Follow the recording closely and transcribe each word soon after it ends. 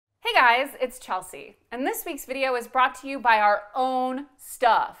Hey guys, it's Chelsea, and this week's video is brought to you by our own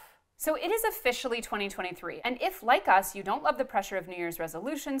stuff. So it is officially 2023, and if, like us, you don't love the pressure of New Year's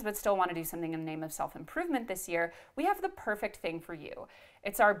resolutions but still want to do something in the name of self-improvement this year, we have the perfect thing for you.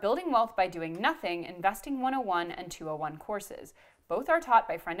 It's our Building Wealth by Doing Nothing, Investing 101 and 201 courses. Both are taught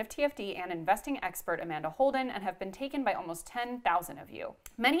by friend of TFD and investing expert Amanda Holden and have been taken by almost 10,000 of you.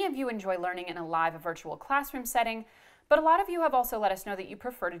 Many of you enjoy learning in a live virtual classroom setting, but a lot of you have also let us know that you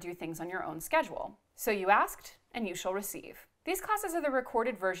prefer to do things on your own schedule. So you asked, and you shall receive. These classes are the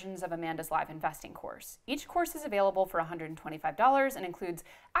recorded versions of Amanda's live investing course. Each course is available for $125 and includes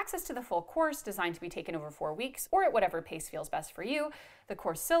access to the full course designed to be taken over 4 weeks or at whatever pace feels best for you, the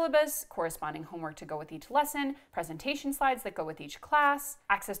course syllabus, corresponding homework to go with each lesson, presentation slides that go with each class,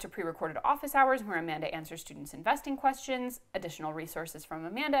 access to pre-recorded office hours where Amanda answers students' investing questions, additional resources from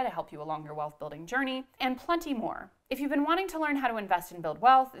Amanda to help you along your wealth building journey, and plenty more. If you've been wanting to learn how to invest and build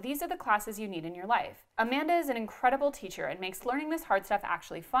wealth, these are the classes you need in your life. Amanda is an incredible teacher and makes learning this hard stuff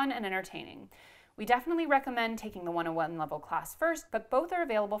actually fun and entertaining. We definitely recommend taking the 101 level class first, but both are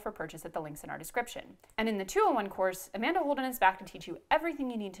available for purchase at the links in our description. And in the 201 course, Amanda Holden is back to teach you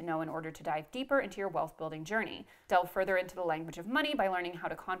everything you need to know in order to dive deeper into your wealth building journey. Delve further into the language of money by learning how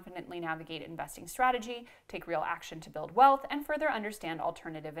to confidently navigate investing strategy, take real action to build wealth, and further understand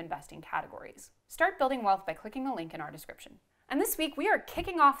alternative investing categories. Start building wealth by clicking the link in our description. And this week, we are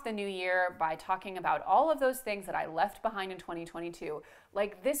kicking off the new year by talking about all of those things that I left behind in 2022,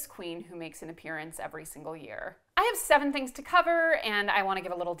 like this queen who makes an appearance every single year. I have 7 things to cover, and I want to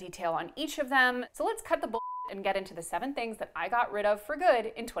give a little detail on each of them. So let's cut the bullshit and get into the 7 things that I got rid of for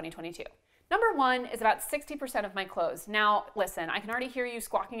good in 2022. Number 1 is about 60% of my clothes. Now, listen, I can already hear you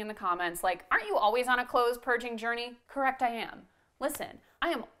squawking in the comments like, aren't you always on a clothes purging journey? Correct, I am. Listen, I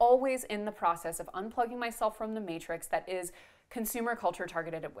am always in the process of unplugging myself from the matrix that is consumer culture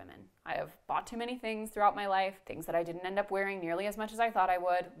targeted at women. I have bought too many things throughout my life, things that I didn't end up wearing nearly as much as I thought I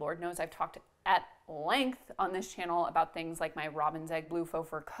would. Lord knows I've talked at length on this channel about things like my robin's egg blue faux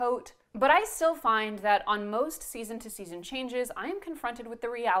fur coat. But I still find that on most season-to-season changes, I am confronted with the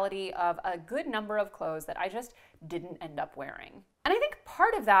reality of a good number of clothes that I just didn't end up wearing. And I think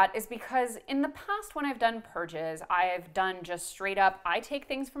part of that is because in the past when I've done purges, I've done just straight up, I take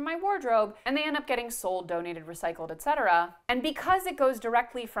things from my wardrobe and they end up getting sold, donated, recycled, etc. And because it goes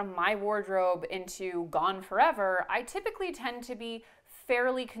directly from my wardrobe into gone forever, I typically tend to be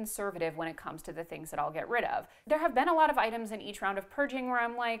fairly conservative when it comes to the things that I'll get rid of. There have been a lot of items in each round of purging where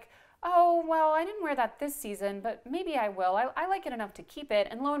I'm like, oh, well, I didn't wear that this season, but maybe I will. I like it enough to keep it,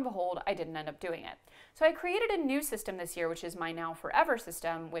 and lo and behold, I didn't end up doing it. So I created a new system this year, which is my Now Forever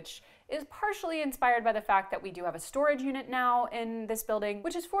system, which is partially inspired by the fact that we do have a storage unit now in this building,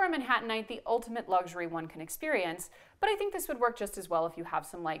 which is for a Manhattanite, the ultimate luxury one can experience. But I think this would work just as well if you have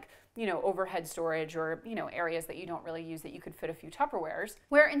some overhead storage or, areas that you don't really use that you could fit a few Tupperwares,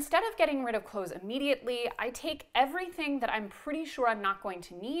 where instead of getting rid of clothes immediately, I take everything that I'm pretty sure I'm not going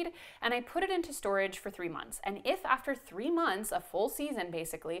to need and I put it into storage for 3 months. And if after 3 months, a full season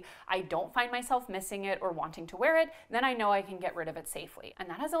basically, I don't find myself missing it or wanting to wear it, then I know I can get rid of it safely. And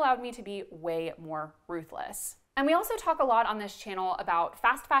that has allowed me to be way more ruthless. And we also talk a lot on this channel about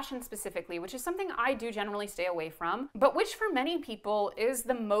fast fashion specifically, which is something I do generally stay away from, but which for many people is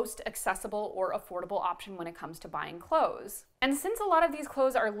the most accessible or affordable option when it comes to buying clothes. And since a lot of these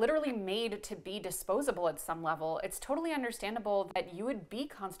clothes are literally made to be disposable at some level, it's totally understandable that you would be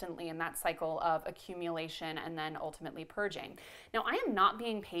constantly in that cycle of accumulation and then ultimately purging. Now, I am not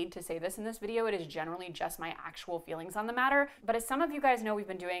being paid to say this in this video. It is generally just my actual feelings on the matter. But as some of you guys know, we've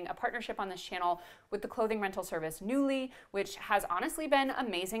been doing a partnership on this channel with the clothing rental service Nuuly, which has honestly been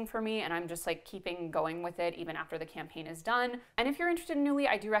amazing for me. And I'm just keeping going with it even after the campaign is done. And if you're interested in Nuuly,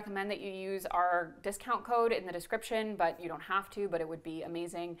 I do recommend that you use our discount code in the description, but you don't have to, but it would be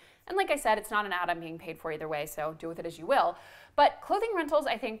amazing. And like I said, it's not an ad I'm being paid for either way, so do with it as you will. But clothing rentals,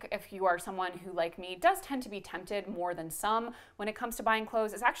 I think if you are someone who, like me, does tend to be tempted more than some when it comes to buying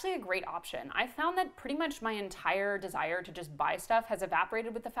clothes, is actually a great option. I found that pretty much my entire desire to just buy stuff has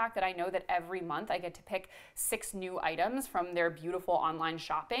evaporated with the fact that I know that every month I get to pick 6 new items from their beautiful online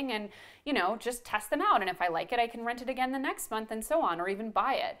shopping and, just test them out. And if I like it, I can rent it again the next month and so on, or even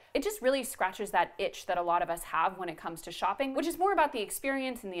buy it. It just really scratches that itch that a lot of us have when it comes to shopping, which is more about the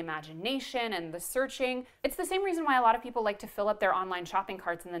experience and the imagination and the searching. It's the same reason why a lot of people like to fill up their online shopping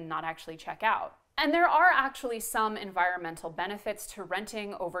carts and then not actually check out. And there are actually some environmental benefits to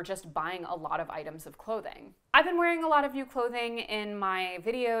renting over just buying a lot of items of clothing. I've been wearing a lot of new clothing in my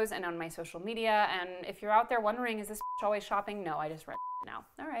videos and on my social media, and if you're out there wondering, is this always shopping? No, I just rent now.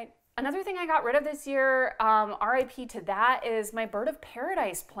 All right. Another thing I got rid of this year, RIP to that, is my bird of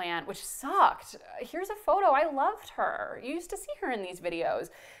paradise plant, which sucked. Here's a photo. I loved her. You used to see her in these videos,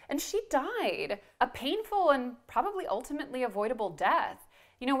 and she died. A painful and probably ultimately avoidable death.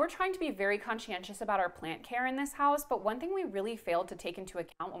 You know, we're trying to be very conscientious about our plant care in this house, but one thing we really failed to take into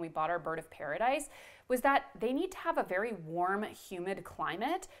account when we bought our bird of paradise was that they need to have a very warm, humid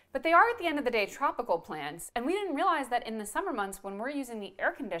climate, but they are at the end of the day tropical plants, and we didn't realize that in the summer months when we're using the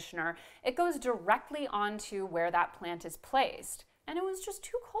air conditioner, it goes directly onto where that plant is placed. And it was just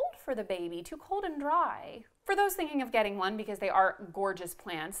too cold for the baby, too cold and dry. For those thinking of getting one, because they are gorgeous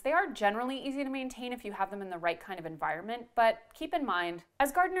plants, they are generally easy to maintain if you have them in the right kind of environment, but keep in mind,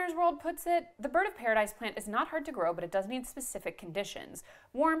 as Gardener's World puts it, the bird of paradise plant is not hard to grow, but it does need specific conditions.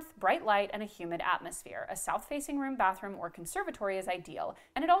 Warmth, bright light, and a humid atmosphere. A south-facing room, bathroom, or conservatory is ideal,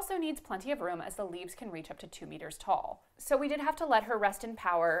 and it also needs plenty of room as the leaves can reach up to 2 meters tall. So we did have to let her rest in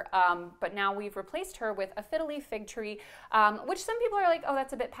power, but now we've replaced her with a fiddly fig tree, which some people are like, oh,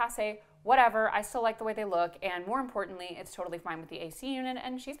 that's a bit passé. Whatever, I still like the way they look, and more importantly, it's totally fine with the AC unit,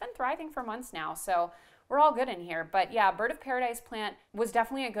 and she's been thriving for months now, so we're all good in here. But yeah, bird of paradise plant was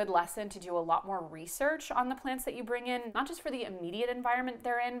definitely a good lesson to do a lot more research on the plants that you bring in, not just for the immediate environment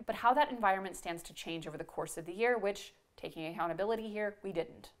they're in, but how that environment stands to change over the course of the year, which, taking accountability here, we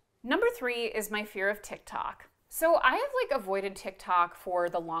didn't. Number 3 is my fear of TikTok. So I have avoided TikTok for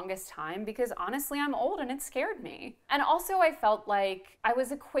the longest time because honestly I'm old and it scared me. And also I felt like I was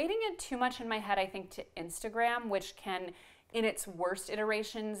equating it too much in my head, I think, to Instagram, which can, in its worst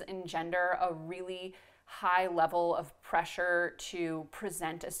iterations, engender a really high level of pressure to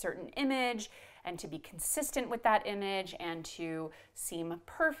present a certain image and to be consistent with that image and to seem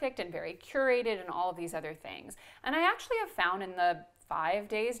perfect and very curated and all of these other things. And I actually have found in the 5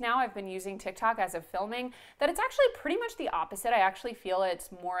 days now I've been using TikTok as of filming that it's actually pretty much the opposite. I actually feel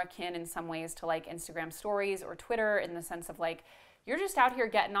it's more akin in some ways to Instagram stories or Twitter, in the sense of you're just out here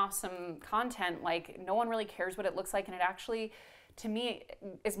getting off some content, no one really cares what it looks like, and it actually, to me,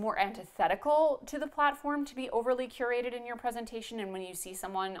 is more antithetical to the platform to be overly curated in your presentation. And when you see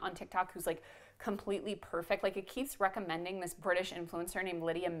someone on TikTok who's completely perfect, it keeps recommending this British influencer named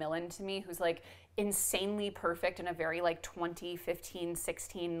Lydia Millen to me, who's insanely perfect in a very 2015,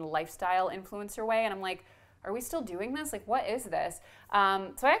 16 lifestyle influencer way, and I'm like, are we still doing this? What is this? So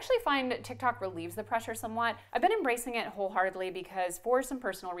I actually find TikTok relieves the pressure somewhat. I've been embracing it wholeheartedly because for some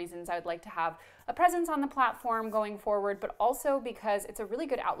personal reasons, I would like to have a presence on the platform going forward, but also because it's a really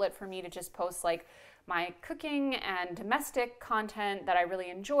good outlet for me to just post my cooking and domestic content that I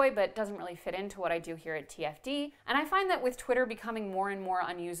really enjoy but doesn't really fit into what I do here at TFD. And I find that with Twitter becoming more and more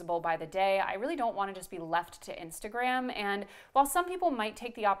unusable by the day, I really don't want to just be left to Instagram. And while some people might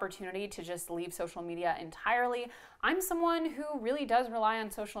take the opportunity to just leave social media entirely, I'm someone who really does rely on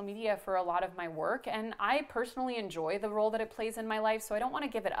social media for a lot of my work, and I personally enjoy the role that it plays in my life, so I don't want to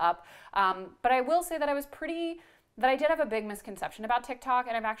give it up. But I will say that I did have a big misconception about TikTok,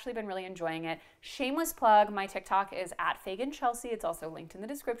 and I've actually been really enjoying it. Shameless plug, my TikTok is @FaganChelsea. It's also linked in the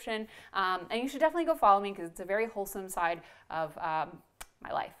description. And you should definitely go follow me because it's a very wholesome side of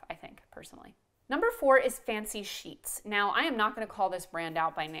my life, I think, personally. Number 4 is Fancy Sheets. Now, I am not going to call this brand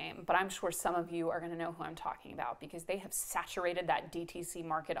out by name, but I'm sure some of you are going to know who I'm talking about because they have saturated that DTC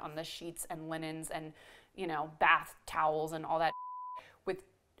market on the sheets and linens and, bath towels and all that with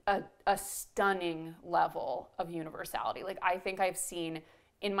a stunning level of universality. I think I've seen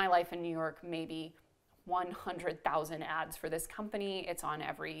in my life in New York maybe 100,000 ads for this company. It's on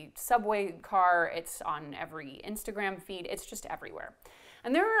every subway car, it's on every Instagram feed, it's just everywhere.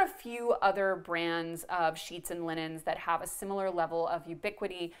 And there are a few other brands of sheets and linens that have a similar level of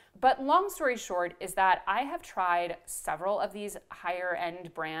ubiquity, but long story short is that I have tried several of these higher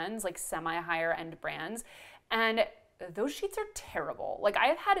end brands, semi-higher end brands, and those sheets are terrible. I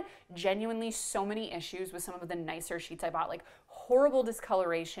have had genuinely so many issues with some of the nicer sheets I bought, horrible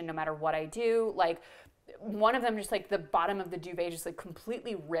discoloration no matter what I do. One of them just the bottom of the duvet just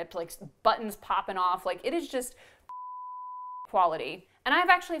completely ripped, buttons popping off. It is just quality. And I've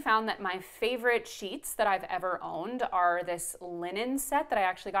actually found that my favorite sheets that I've ever owned are this linen set that I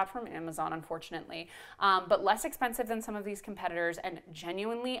actually got from Amazon, unfortunately, but less expensive than some of these competitors and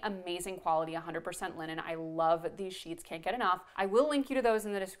genuinely amazing quality, 100% linen. I love these sheets, can't get enough. I will link you to those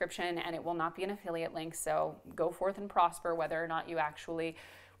in the description, and it will not be an affiliate link, so go forth and prosper whether or not you actually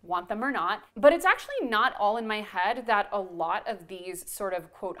want them or not. But it's actually not all in my head that a lot of these sort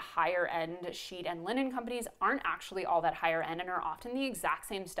of quote higher end sheet and linen companies aren't actually all that higher end and are often the exact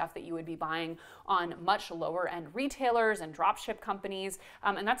same stuff that you would be buying on much lower end retailers and dropship companies.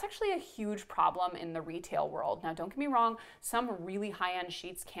 And that's actually a huge problem in the retail world. Now, don't get me wrong, some really high end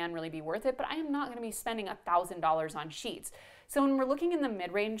sheets can really be worth it, but I am not going to be spending $1,000 on sheets. So when we're looking in the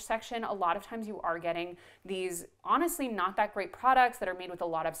mid-range section, a lot of times you are getting these honestly not that great products that are made with a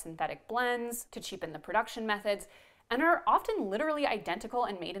lot of synthetic blends to cheapen the production methods and are often literally identical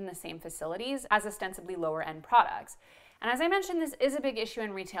and made in the same facilities as ostensibly lower end products. And as I mentioned, this is a big issue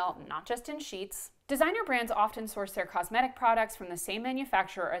in retail, not just in sheets. Designer brands often source their cosmetic products from the same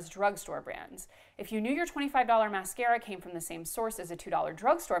manufacturer as drugstore brands. If you knew your $25 mascara came from the same source as a $2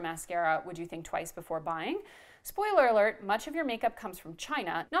 drugstore mascara, would you think twice before buying? Spoiler alert, much of your makeup comes from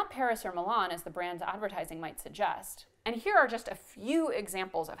China, not Paris or Milan as the brand's advertising might suggest. And here are just a few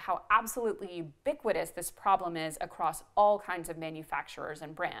examples of how absolutely ubiquitous this problem is across all kinds of manufacturers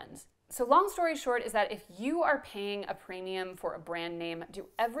and brands. So long story short is that if you are paying a premium for a brand name, do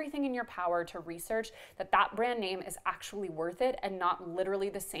everything in your power to research that that brand name is actually worth it and not literally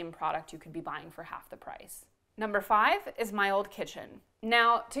the same product you could be buying for half the price. Number 5 is my old kitchen.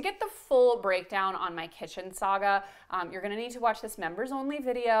 Now, to get the full breakdown on my kitchen saga, you're gonna need to watch this members only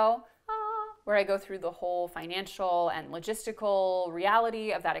video where I go through the whole financial and logistical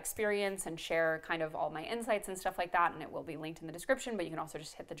reality of that experience and share kind of all my insights and stuff like that, and it will be linked in the description, but you can also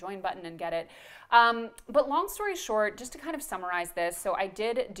just hit the join button and get it. But long story short, just to kind of summarize this, so I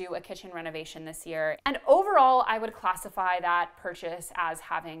did do a kitchen renovation this year, and overall I would classify that purchase as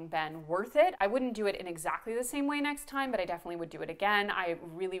having been worth it. I wouldn't do it in exactly the same way next time, but I definitely would do it again. I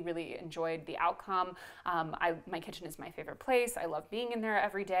really, really enjoyed the outcome. My kitchen is my favorite place. I love being in there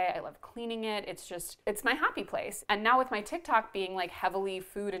every day. I love cleaning it. It's my happy place. And now with my TikTok being like heavily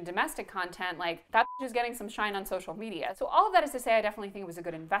food and domestic content, like that is getting some shine on social media. So all of that is to say, I definitely think it was a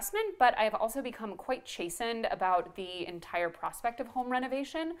good investment, but I have also become quite chastened about the entire prospect of home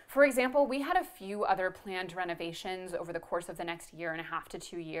renovation. For example, we had a few other planned renovations over the course of the next 1.5 to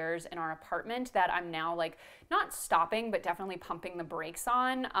 2 years in our apartment that I'm now like not stopping, but definitely pumping the brakes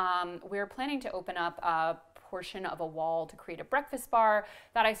on. We're planning to open up a portion of a wall to create a breakfast bar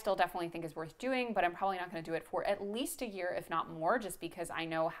that I still definitely think is worth doing, but I'm probably not going to do it for at least a year, if not more, just because I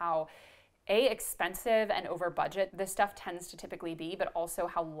know how expensive and over budget this stuff tends to typically be, but also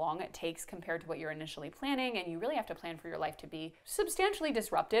how long it takes compared to what you're initially planning. And you really have to plan for your life to be substantially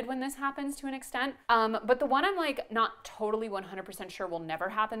disrupted when this happens to an extent. But the one I'm like not totally 100% sure will never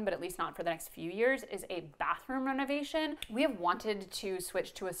happen, but at least not for the next few years, is a bathroom renovation. We have wanted to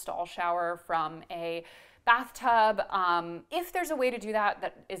switch to a stall shower from a bathtub. If there's a way to do that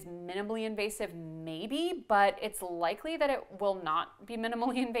that is minimally invasive, maybe, but it's likely that it will not be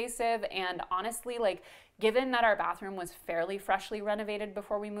minimally invasive. And honestly, like, given that our bathroom was fairly freshly renovated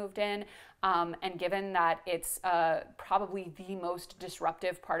before we moved in, and given that it's probably the most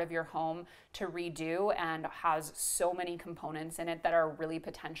disruptive part of your home to redo and has so many components in it that are really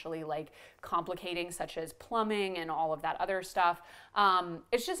potentially like complicating, such as plumbing and all of that other stuff,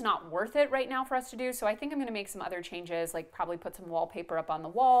 it's just not worth it right now for us to do. So I think I'm gonna make some other changes, like probably put some wallpaper up on the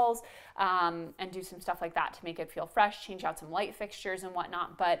walls, and do some stuff like that to make it feel fresh, change out some light fixtures and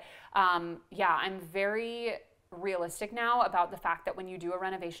whatnot. But yeah, I'm very realistic now about the fact that when you do a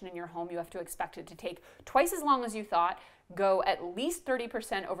renovation in your home, you have to expect it to take twice as long as you thought, go at least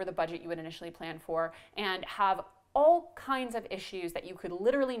 30% over the budget you would initially plan for, and have all kinds of issues that you could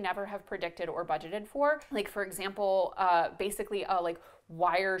literally never have predicted or budgeted for. Like, for example, basically like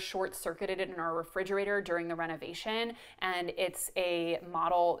wire short-circuited in our refrigerator during the renovation, and it's a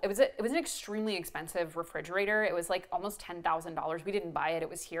model, it was an extremely expensive refrigerator. It was like almost $10,000. We didn't buy it, it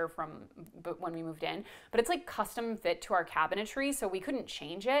was here from when we moved in, but it's like custom fit to our cabinetry, so we couldn't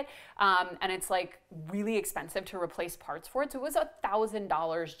change it, and it's like really expensive to replace parts for it. So it was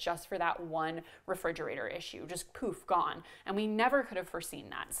 $1,000 just for that one refrigerator issue, just poof, gone. And we never could have foreseen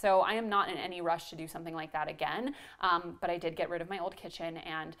that. So I am not in any rush to do something like that again, but I did get rid of my old kitchen,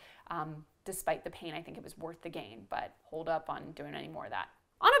 and despite the pain, I think it was worth the gain, but hold up on doing any more of that.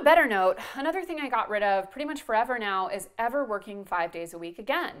 On a better note, another thing I got rid of pretty much forever now is ever working 5 days a week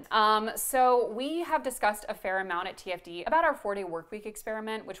again. So we have discussed a fair amount at TFD about our 4-day work week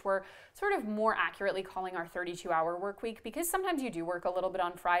experiment, which we're sort of more accurately calling our 32-hour work week, because sometimes you do work a little bit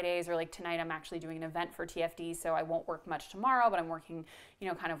on Fridays, or like tonight I'm actually doing an event for TFD, so I won't work much tomorrow, but I'm working, you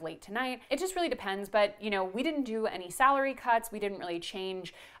know, kind of late tonight. It just really depends, but you know, we didn't do any salary cuts, we didn't really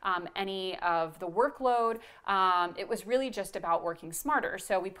change any of the workload. It was really just about working smarter.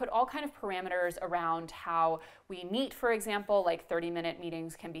 So we put all kind of parameters around how we meet, for example, like 30-minute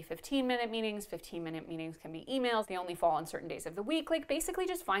meetings can be 15-minute meetings, 15-minute meetings can be emails, they only fall on certain days of the week, like basically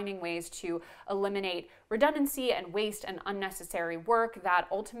just finding ways to eliminate redundancy and waste and unnecessary work that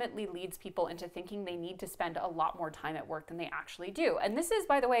ultimately leads people into thinking they need to spend a lot more time at work than they actually do. And this is,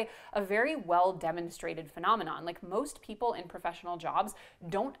 by the way, a very well demonstrated phenomenon. Like most people in professional jobs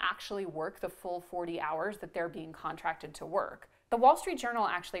don't actually work the full 40 hours that they're being contracted to work. The Wall Street Journal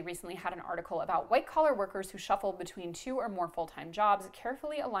actually recently had an article about white-collar workers who shuffle between 2 or more full-time jobs,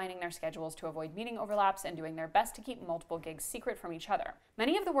 carefully aligning their schedules to avoid meeting overlaps and doing their best to keep multiple gigs secret from each other.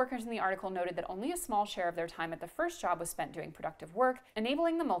 Many of the workers in the article noted that only a small share of their time at the first job was spent doing productive work,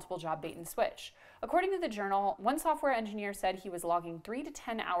 enabling the multiple job bait and switch. According to the Journal, one software engineer said he was logging 3 to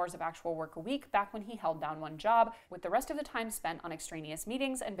 10 hours of actual work a week back when he held down one job, with the rest of the time spent on extraneous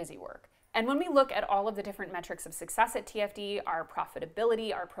meetings and busy work. And when we look at all of the different metrics of success at TFD, our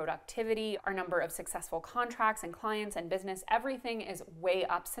profitability, our productivity, our number of successful contracts and clients and business, everything is way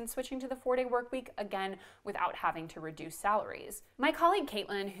up since switching to the 4-day work week, again, without having to reduce salaries. My colleague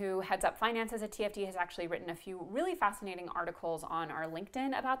Caitlin, who heads up finances at TFD, has actually written a few really fascinating articles on our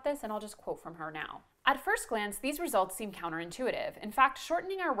LinkedIn about this, and I'll just quote from her now. At first glance, these results seem counterintuitive. In fact,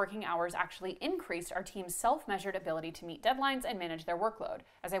 shortening our working hours actually increased our team's self-measured ability to meet deadlines and manage their workload.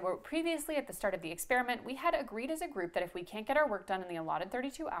 As I wrote previously at the start of the experiment, we had agreed as a group that if we can't get our work done in the allotted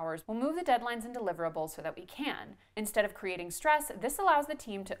 32 hours, we'll move the deadlines and deliverables so that we can. Instead of creating stress, this allows the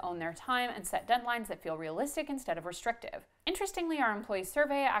team to own their time and set deadlines that feel realistic instead of restrictive. Interestingly, our employee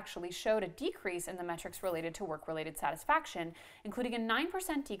survey actually showed a decrease in the metrics related to work-related satisfaction, including a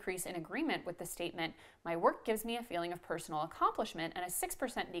 9% decrease in agreement with the statement, "My work gives me a feeling of personal accomplishment," and a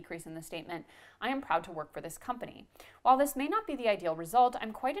 6% decrease in the statement, "I am proud to work for this company." While this may not be the ideal result,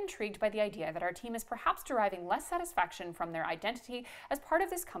 I'm quite intrigued by the idea that our team is perhaps deriving less satisfaction from their identity as part of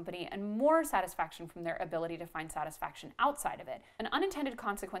this company and more satisfaction from their ability to find satisfaction outside of it. An unintended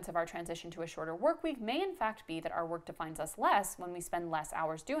consequence of our transition to a shorter work week may in fact be that our work defines us less when we spend less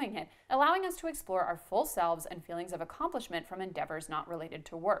hours doing it, allowing us to explore our full selves and feelings of accomplishment from endeavors not related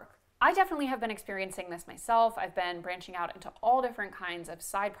to work. I definitely have been experiencing this myself. I've been branching out into all different kinds of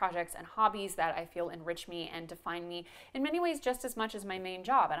side projects and hobbies that I feel enrich me and define me in many ways just as much as my main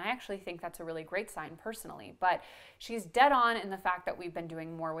job. And I actually think that's a really great sign personally. But she's dead on in the fact that we've been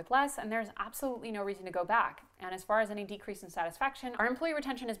doing more with less, and there's absolutely no reason to go back. And as far as any decrease in satisfaction, our employee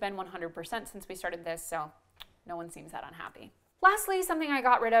retention has been 100% since we started this, so no one seems that unhappy. Lastly, something I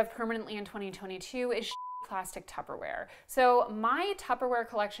got rid of permanently in 2022 is plastic Tupperware. So my Tupperware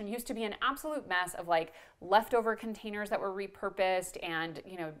collection used to be an absolute mess of like leftover containers that were repurposed and,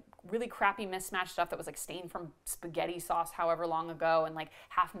 really crappy mismatched stuff that was like stained from spaghetti sauce however long ago and like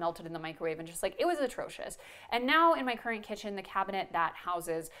half melted in the microwave, and just like it was atrocious. And now in my current kitchen, the cabinet that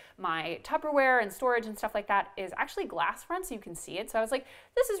houses my Tupperware and storage and stuff like that is actually glass front, so you can see it. So I was like,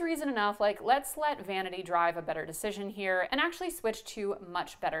 this is reason enough, like let's let vanity drive a better decision here and actually switch to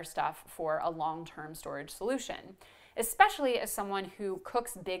much better stuff for a long-term storage solution, especially as someone who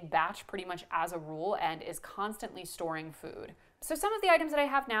cooks big batch pretty much as a rule and is constantly storing food. So some of the items that I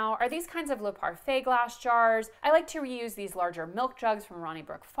have now are these kinds of Le Parfait glass jars. I like to reuse these larger milk jugs from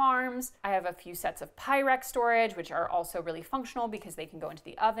Ronnybrook Farms. I have a few sets of Pyrex storage, which are also really functional because they can go into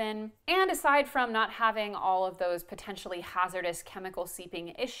the oven. And aside from not having all of those potentially hazardous chemical seeping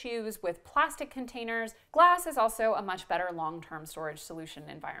issues with plastic containers, glass is also a much better long-term storage solution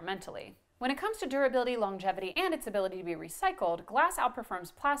environmentally. When it comes to durability, longevity, and its ability to be recycled, glass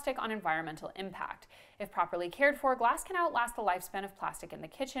outperforms plastic on environmental impact. If properly cared for, glass can outlast the lifespan of plastic in the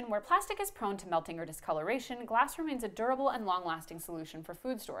kitchen. Where plastic is prone to melting or discoloration, glass remains a durable and long-lasting solution for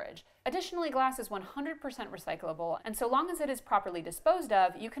food storage. Additionally, glass is 100% recyclable, and so long as it is properly disposed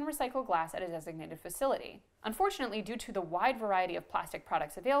of, you can recycle glass at a designated facility. Unfortunately, due to the wide variety of plastic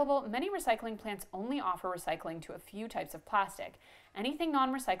products available, many recycling plants only offer recycling to a few types of plastic. Anything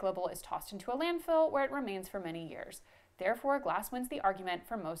non-recyclable is tossed into a landfill where it remains for many years. Therefore, glass wins the argument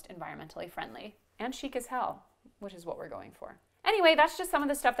for most environmentally friendly. And chic as hell, which is what we're going for. Anyway, that's just some of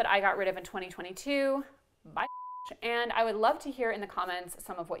the stuff that I got rid of in 2022. Bye. And I would love to hear in the comments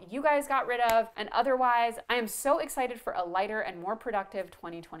some of what you guys got rid of. And otherwise, I am so excited for a lighter and more productive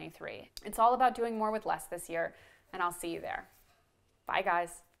 2023. It's all about doing more with less this year, and I'll see you there. Bye,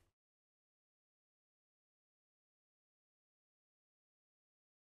 guys.